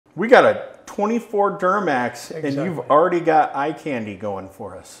We got a 24 Duramax, Exactly. and you've already got eye candy going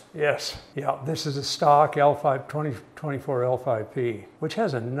for us. Yes. Yeah, this is a stock L5 2024 L5P, which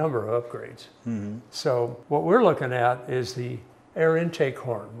has a number of upgrades. So what we're looking at is the air intake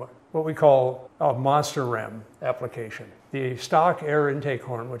horn, what we call a monster rem application. The stock air intake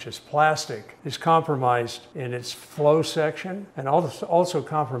horn, which is plastic, is compromised in its flow section and also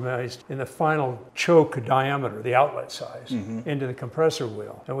compromised in the final choke diameter, the outlet size, into the compressor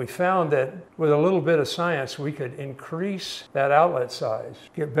wheel. And we found that with a little bit of science, we could increase that outlet size,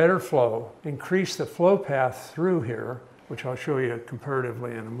 get better flow, increase the flow path through here, which I'll show you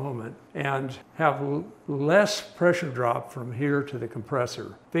comparatively in a moment, and have less pressure drop from here to the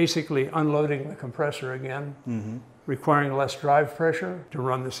compressor, basically unloading the compressor again, requiring less drive pressure to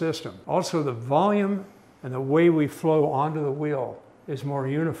run the system. Also, the volume and the way we flow onto the wheel is more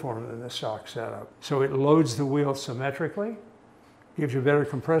uniform than the stock setup. So it loads the wheel symmetrically, gives you better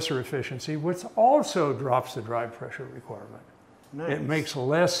compressor efficiency, which also drops the drive pressure requirement. Nice. It makes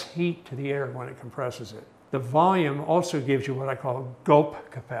less heat to the air when it compresses it. The volume also gives you what I call gulp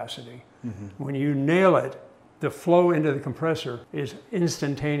capacity. When you nail it, the flow into the compressor is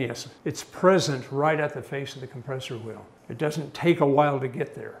instantaneous. It's present right at the face of the compressor wheel. It doesn't take a while to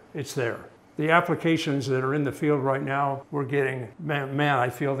get there. It's there. The applications that are in the field right now, we're getting, man, I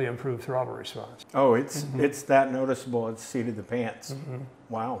feel the improved throttle response. Oh, it's that noticeable. It's seat of the pants.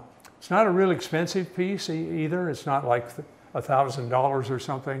 Wow. It's not a real expensive piece either. It's not like $1,000 or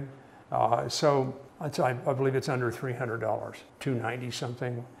something. So I believe it's under $300, $290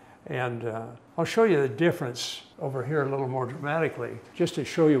 something. And I'll show you the difference over here a little more dramatically, just to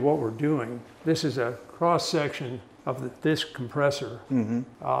show you what we're doing. This is a cross section of this compressor.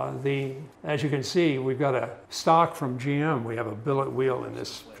 As you can see, we've got a stock from GM. We have a billet wheel in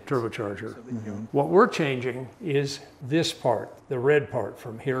this turbocharger. What we're changing is this part, the red part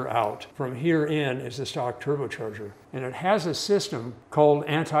from here out. From here in is the stock turbocharger. And it has a system called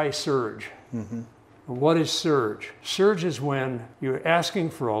anti-surge. What is surge? Surge is when you're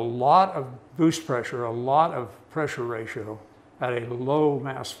asking for a lot of boost pressure, a lot of pressure ratio at a low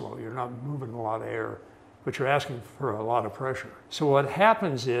mass flow. You're not moving a lot of air, but you're asking for a lot of pressure. So what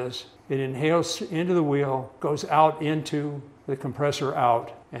happens is it inhales into the wheel, goes out into the compressor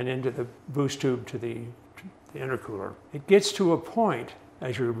out, and into the boost tube to the intercooler. It gets to a point,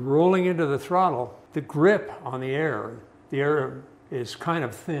 as you're rolling into the throttle, the grip on the air is kind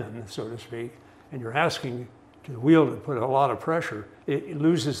of thin, so to speak, and you're asking the wheel to put a lot of pressure, it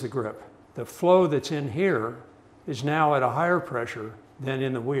loses the grip. The flow that's in here is now at a higher pressure than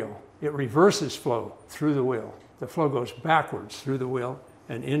in the wheel. It reverses flow through the wheel. The flow goes backwards through the wheel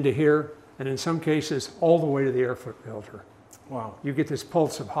and into here, and in some cases, all the way to the air filter. Wow. You get this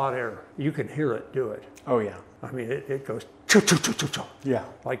pulse of hot air. You can hear it do it. Oh, yeah. I mean, it goes choo-choo-choo-choo-choo, Yeah.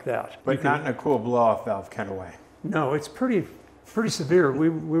 like that. But not in a cool blow-off valve kind of way. No, it's pretty severe. We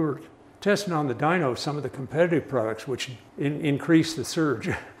were testing on the dyno some of the competitive products which increase the surge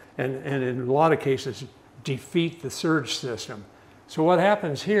and in a lot of cases defeat the surge system. So what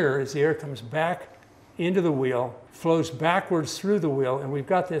happens here is the air comes back into the wheel, flows backwards through the wheel, and we've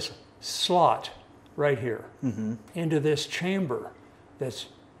got this slot right here into this chamber that's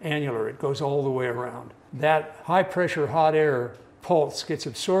annular. It goes all the way around. That high pressure hot air pulse gets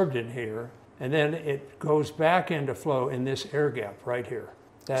absorbed in here, and then it goes back into flow in this air gap right here.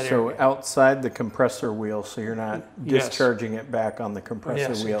 So outside the compressor wheel, so you're not discharging it back on the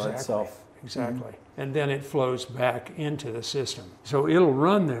compressor wheel itself. Exactly. And then it flows back into the system. So it'll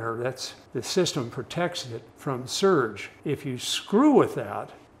run there. The system protects it from surge. If you screw with that,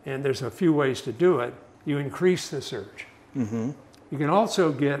 and there's a few ways to do it, you increase the surge. You can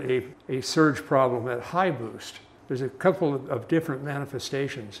also get a surge problem at high boost. There's a couple of different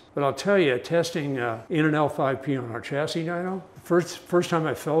manifestations. But I'll tell you, testing in an L5P on our chassis dyno, first time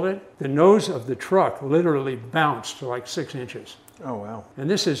I felt it, the nose of the truck literally bounced to like 6 inches. Oh, wow. And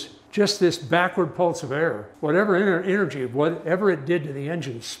this is just this backward pulse of air. Whatever energy, whatever it did to the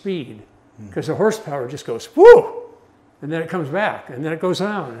engine speed, because the horsepower just goes, whoo! And then it comes back, and then it goes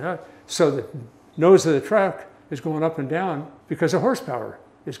down. So the nose of the truck is going up and down because the horsepower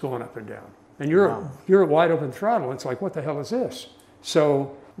is going up and down. And you're at wide open throttle. It's like, what the hell is this?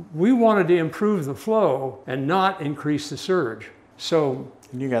 So we wanted to improve the flow and not increase the surge. So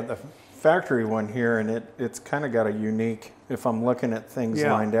you got the factory one here, and it's kind of got a unique, if I'm looking at things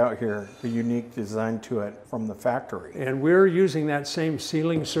lined out here, a unique design to it from the factory. And we're using that same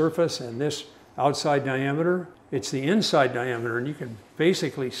sealing surface and this outside diameter. It's the inside diameter, and you can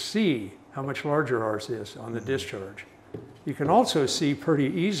basically see how much larger ours is on the discharge. You can also see pretty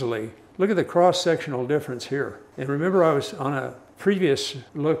easily, look at the cross-sectional difference here. And remember, I was on a previous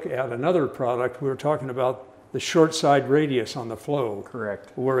look at another product, we were talking about the short side radius on the flow.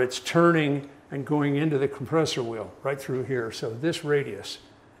 Correct. Where it's turning and going into the compressor wheel right through here. So this radius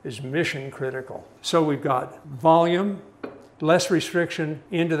is mission critical. So we've got volume, less restriction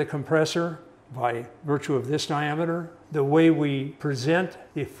into the compressor by virtue of this diameter. The way we present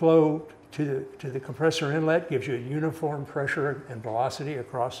the flow to the compressor inlet gives you a uniform pressure and velocity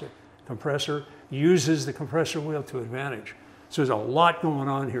across the compressor, uses the compressor wheel to advantage. So there's a lot going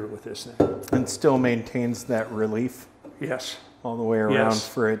on here with this thing. And still maintains that relief. Yes. All the way around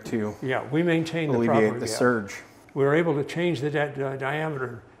for it to we maintain alleviate the surge. We were able to change the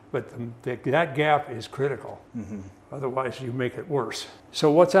diameter, but that gap is critical. Otherwise, you make it worse.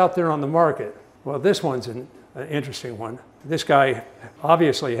 So what's out there on the market? Well, this one's an interesting one. This guy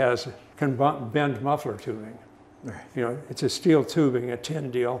obviously can bend muffler tubing. Right. You know, it's a steel tubing, a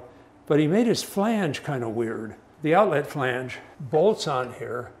tin deal, but he made his flange kind of weird. The outlet flange bolts on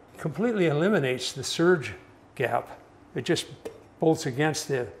here, completely eliminates the surge gap. It just bolts against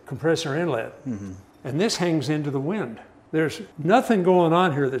the compressor inlet. And this hangs into the wind. There's nothing going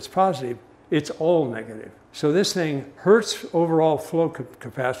on here that's positive. It's all negative. So this thing hurts overall flow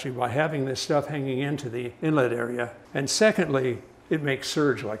capacity by having this stuff hanging into the inlet area. And secondly, it makes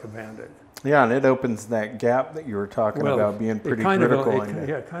surge like a bandit. Yeah, and it opens that gap that you were talking about being pretty critical.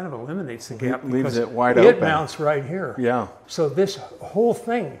 It kind of eliminates the gap. Leaves it wide open. It mounts right here. Yeah. So this whole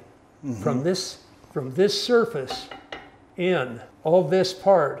thing, from this surface in, all this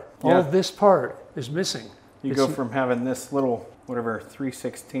part is missing. You go from having this little, whatever,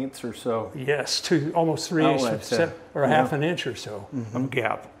 3/16 or so. Yes, to almost 3/8 or a half an inch or so of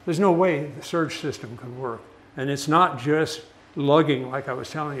gap. There's no way the surge system can work. And it's not just lugging like I was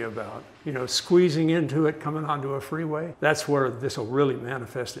telling you about. You know, squeezing into it, coming onto a freeway. That's where this will really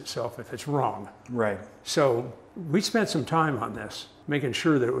manifest itself if it's wrong. Right. So we spent some time on this, making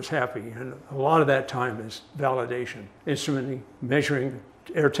sure that it was happy. And a lot of that time is validation. Instrumenting, measuring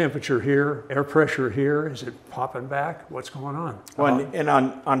air temperature here, air pressure here. Is it popping back? What's going on? Well, and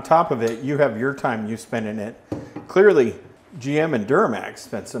on top of it, you have your time you spend in it. Clearly, GM and Duramax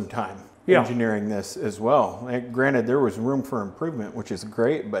spent some time engineering this as well. Like, granted, there was room for improvement, which is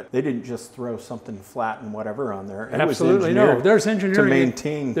great, but they didn't just throw something flat and whatever on there. Absolutely no. There's engineering to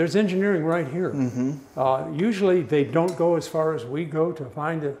maintain. There's engineering right here. Usually, they don't go as far as we go to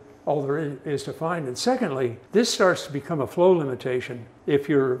find all there is to find. And secondly, this starts to become a flow limitation if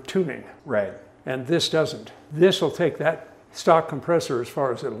you're tuning. Right. And this doesn't. This will take that stock compressor as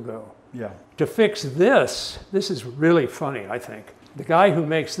far as it'll go. Yeah. To fix this is really funny, I think. The guy who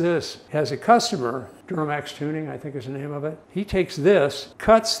makes this has a customer, Duramax Tuning, I think is the name of it. He takes this,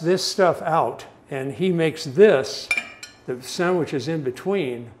 cuts this stuff out, and he makes this, the sandwiches in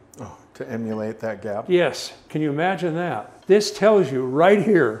between. Oh, to emulate that gap? Yes. Can you imagine that? This tells you right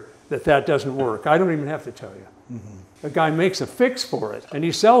here that doesn't work. I don't even have to tell you. The guy makes a fix for it, and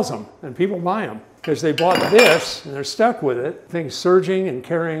he sells them, and people buy them because they bought this, and they're stuck with it, things surging and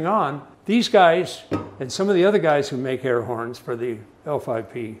carrying on. These guys, and some of the other guys who make air horns for the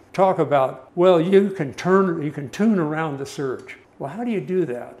L5P, talk about, well, you can tune around the surge. Well, how do you do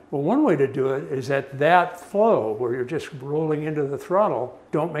that? Well, one way to do it is at that flow where you're just rolling into the throttle,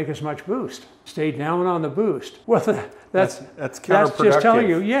 don't make as much boost. Stay down on the boost. Well, that's counterproductive. That's just telling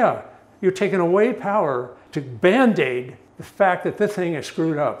you, you're taking away power to band-aid the fact that this thing is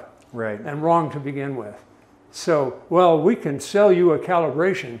screwed up and wrong to begin with. So, well, we can sell you a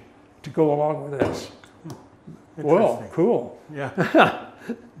calibration to go along with this. Well, cool. Yeah.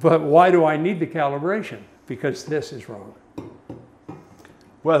 But why do I need the calibration? Because this is wrong.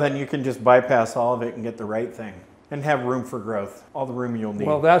 Well, then you can just bypass all of it and get the right thing and have room for growth, all the room you'll need.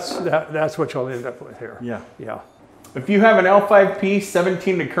 Well, that's what you'll end up with here. Yeah. Yeah. If you have an L5P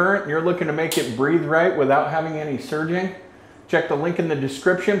 17 to current and you're looking to make it breathe right without having any surging, check the link in the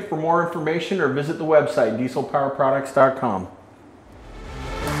description for more information or visit the website dieselpowerproducts.com.